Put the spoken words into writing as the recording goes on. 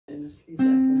this,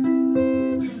 exactly.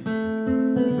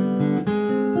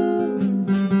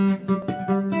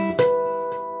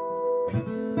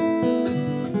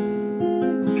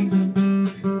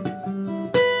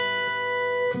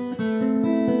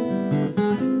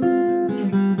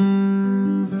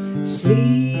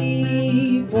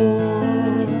 Sleepwalk,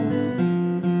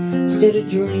 instead of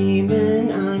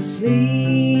dreaming I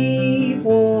sleepwalk,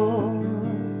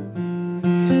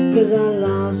 'cause I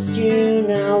lost you,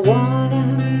 now what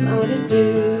am I to do?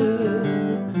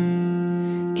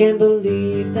 Can't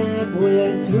believe that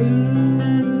we're through.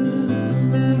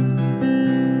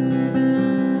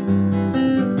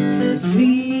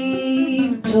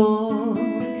 Sleep talk,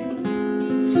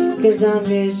 'cause I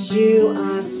miss you,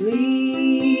 I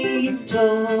sleep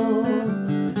talk,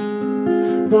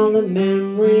 while the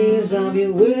memories of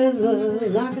you wither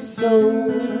like a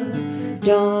soul.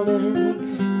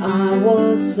 Darling, I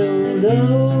was so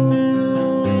low.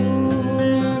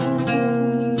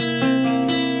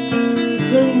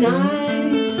 The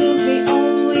night fills me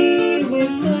only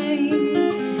with flame.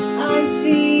 I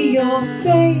see your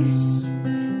face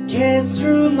tears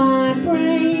through my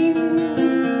brain.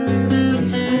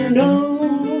 I know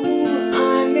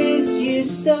I miss you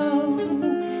so,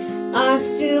 I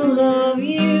still love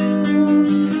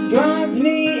you, drives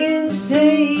me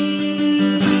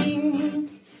insane.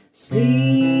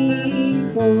 Sleepwalk,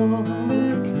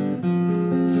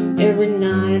 every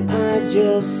night I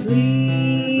just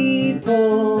sleepwalk.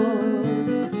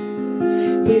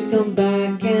 Please come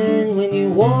back, and when you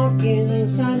walk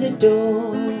inside the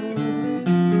door,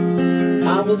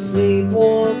 I will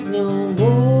sleepwalk no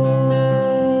more.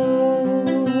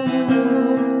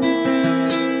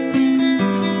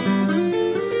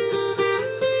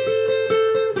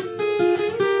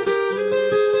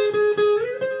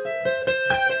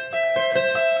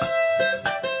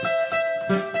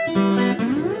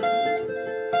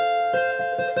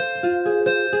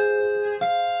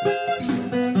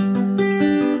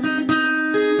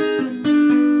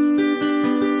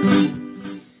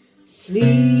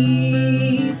 Sleepwalk,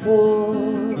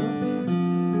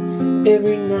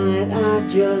 every night I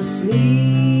just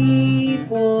sleepwalk.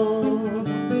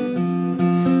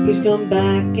 Please come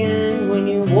back, and when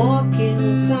you walk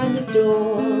inside the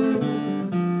door,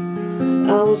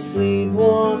 I will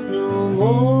sleepwalk no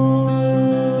more.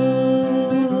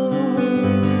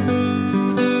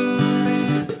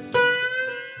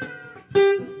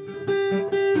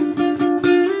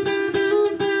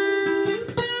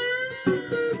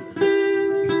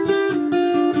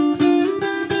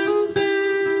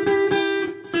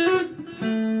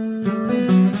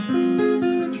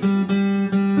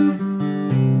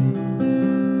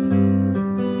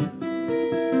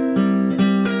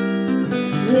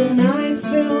 The night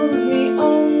fills me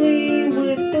only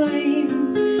with flame.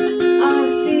 I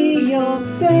see your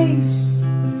face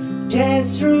tears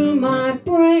through my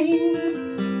brain.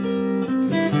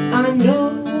 I know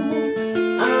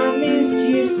I miss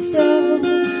you so,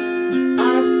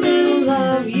 I still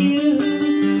love you,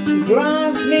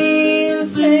 drives me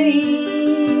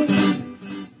insane.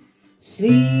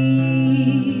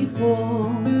 Sleepwalk,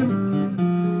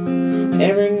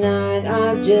 every night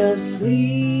I just sleepwalk.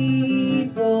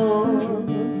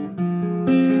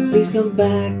 Please come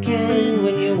back, and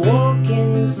when you walk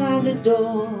inside the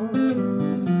door,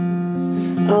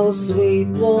 I will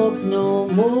sleepwalk no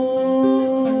more.